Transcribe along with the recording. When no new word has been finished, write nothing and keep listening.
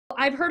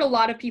I've heard a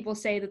lot of people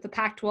say that the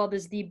Pac-12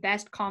 is the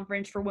best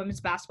conference for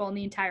women's basketball in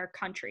the entire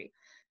country.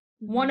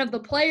 Mm-hmm. One of the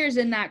players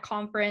in that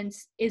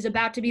conference is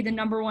about to be the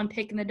number 1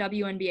 pick in the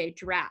WNBA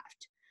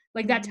draft.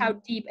 Like, that's how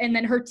deep. And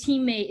then her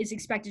teammate is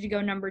expected to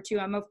go number 2.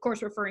 I'm, of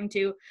course, referring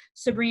to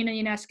Sabrina,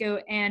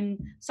 Ionescu, and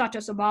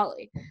Satou,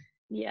 Sabally.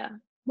 Yeah.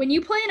 When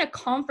you play in a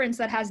conference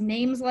that has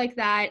names like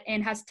that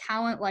and has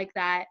talent like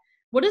that,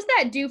 what does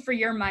that do for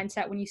your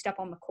mindset when you step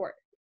on the court?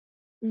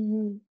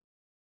 Mm-hmm.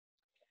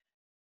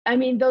 I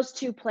mean, those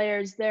 2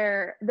 players,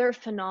 they're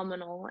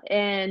phenomenal,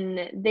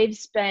 and they've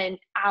spent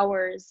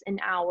hours and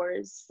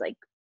hours, like,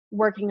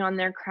 working on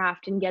their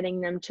craft and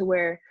getting them to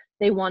where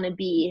they want to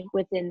be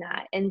within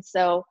that. And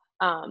so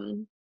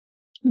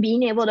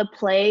being able to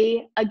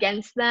play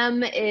against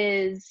them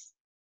is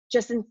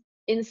just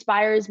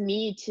inspires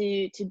me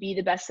to be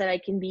the best that I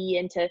can be,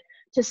 and to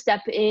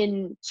step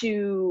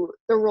into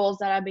the roles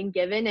that I've been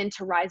given and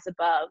to rise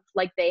above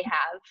like they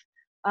have.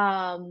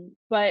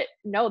 But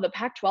no, the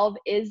Pac-12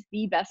 is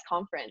the best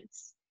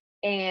conference,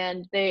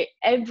 and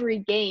every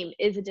game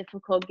is a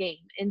difficult game.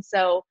 And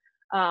so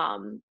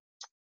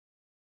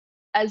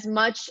as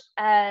much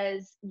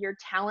as your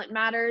talent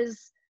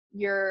matters,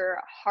 your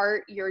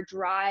heart, your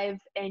drive,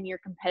 and your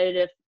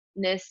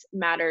competitiveness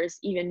matters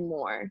even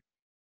more.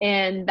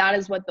 And that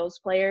is what those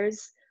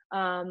players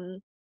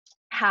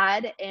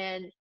had,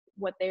 and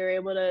what they were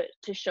able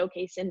to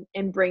showcase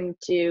and bring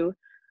to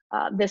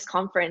this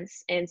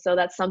conference. And so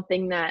that's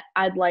something that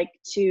I'd like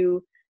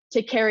to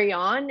carry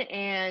on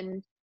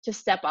and to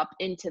step up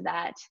into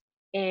that,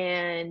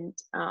 and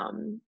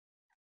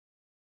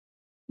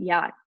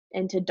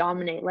and to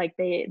dominate like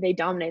they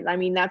dominate. I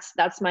mean,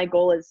 that's my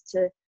goal, is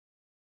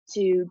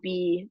to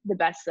be the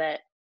best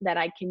that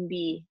I can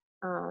be,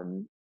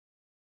 and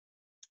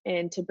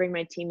to bring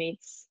my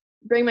teammates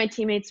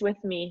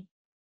with me.